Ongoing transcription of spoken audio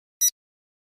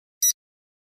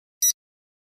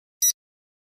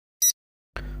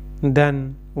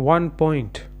Then one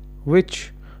point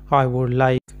which I would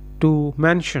like to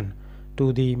mention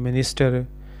to the minister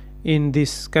in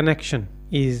this connection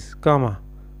is,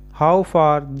 how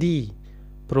far the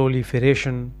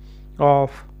proliferation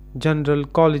of general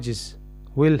colleges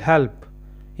will help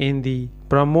in the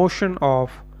promotion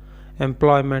of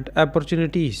employment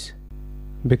opportunities,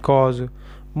 because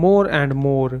more and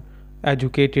more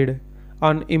educated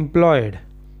unemployed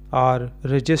are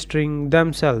registering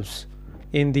themselves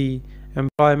in the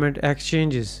employment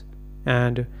exchanges,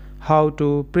 and how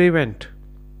to prevent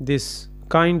this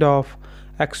kind of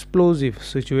explosive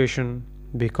situation,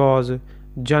 because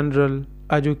general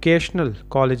educational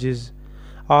colleges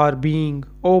are being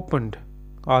opened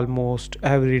almost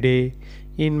every day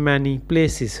in many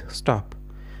places.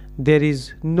 There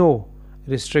is no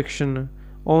restriction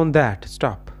on that.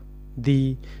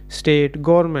 The state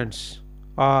governments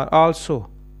are also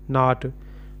not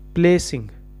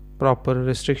placing proper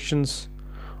restrictions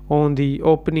on the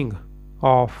opening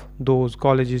of those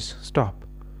colleges.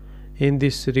 In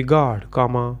this regard,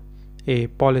 a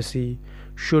policy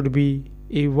should be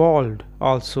evolved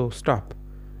also.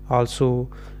 Also,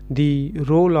 the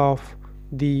role of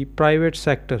the private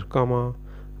sector,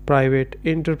 private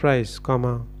enterprise,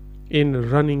 in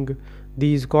running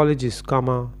these colleges,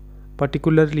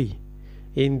 particularly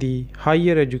in the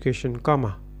higher education,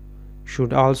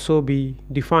 should also be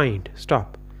defined.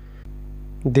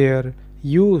 There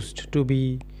used to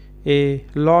be a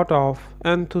lot of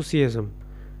enthusiasm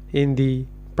in the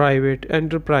private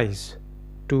enterprise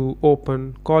to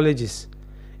open colleges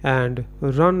and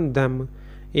run them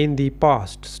in the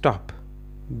past.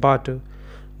 But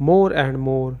more and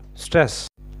more stress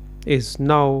is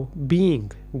now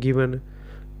being given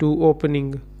to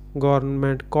opening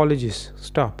government colleges.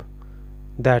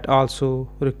 That also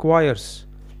requires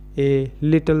a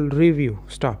little review.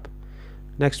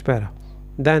 Next para.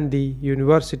 Then the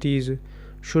universities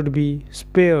should be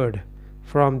spared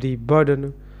from the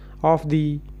burden of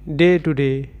the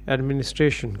day-to-day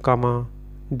administration,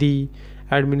 the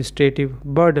administrative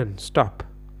burden.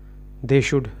 They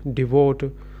should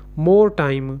devote more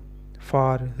time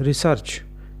for research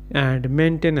and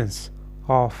maintenance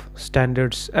of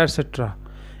standards, etc.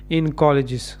 in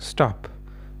colleges.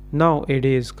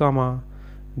 Nowadays,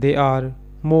 they are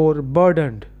more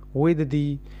burdened with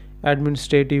the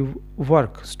administrative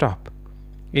work.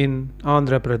 In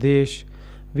Andhra Pradesh,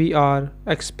 we are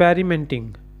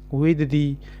experimenting with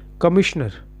the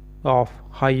Commissioner of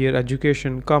Higher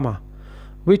Education,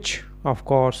 which of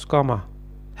course,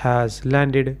 has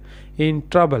landed in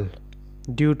trouble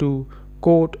due to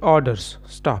court orders.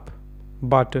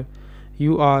 But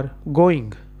you are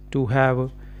going to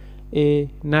have a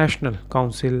national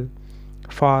council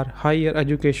for higher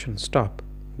education.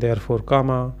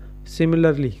 Therefore,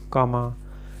 similarly,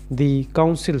 the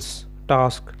council's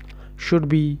task should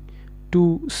be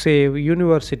to save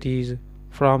universities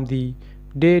from the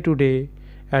day-to-day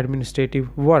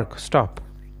administrative work.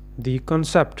 The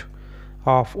concept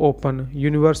of open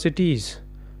universities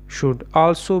should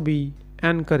also be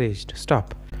encouraged.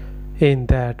 In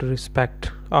that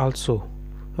respect also,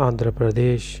 Andhra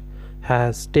Pradesh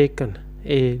has taken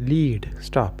a lead.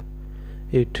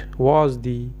 It was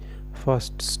the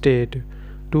first state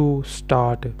to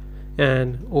start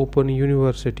an open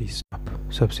university.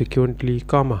 Subsequently,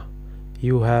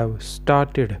 you have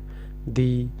started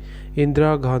the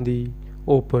Indira Gandhi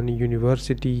Open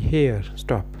University here.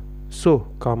 So,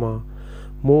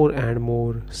 more and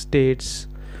more states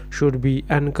should be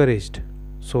encouraged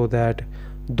so that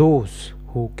those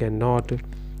who cannot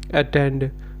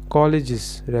attend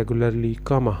colleges regularly,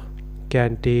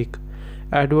 can take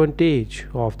advantage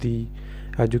of the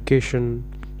education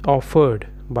offered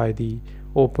by the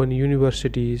open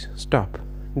universities.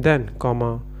 Then,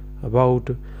 about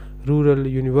rural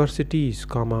universities,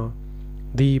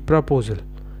 the proposal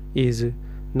is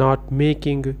not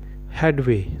making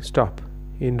headway.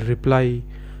 In reply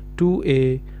to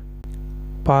a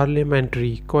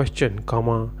parliamentary question,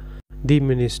 the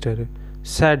minister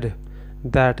said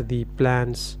that the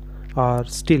plans are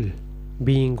still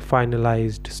being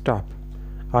finalized.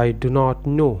 I do not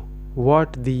know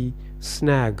what the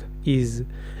snag is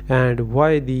and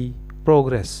why the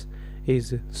progress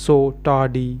is so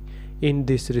tardy in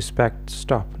this respect.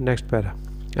 Next para.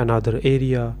 Another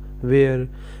area where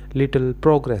little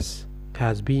progress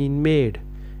has been made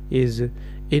is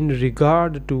in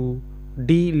regard to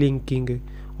delinking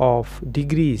of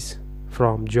degrees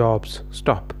from jobs.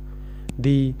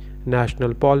 The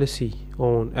national policy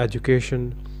on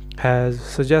education has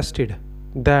suggested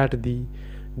that the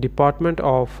Department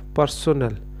of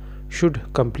Personnel should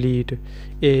complete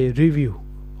a review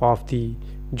of the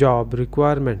job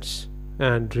requirements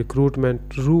and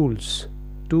recruitment rules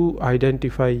to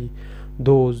identify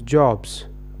those jobs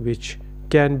which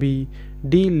can be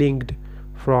de-linked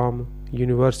from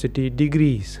university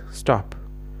degrees. Stop.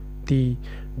 The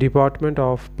Department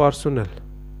of Personnel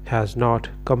has not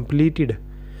completed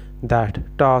that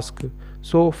task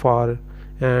so far,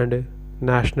 and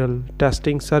National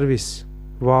Testing Service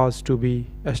was to be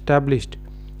established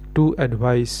to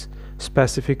advise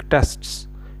specific tests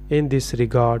in this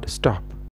regard. Stop.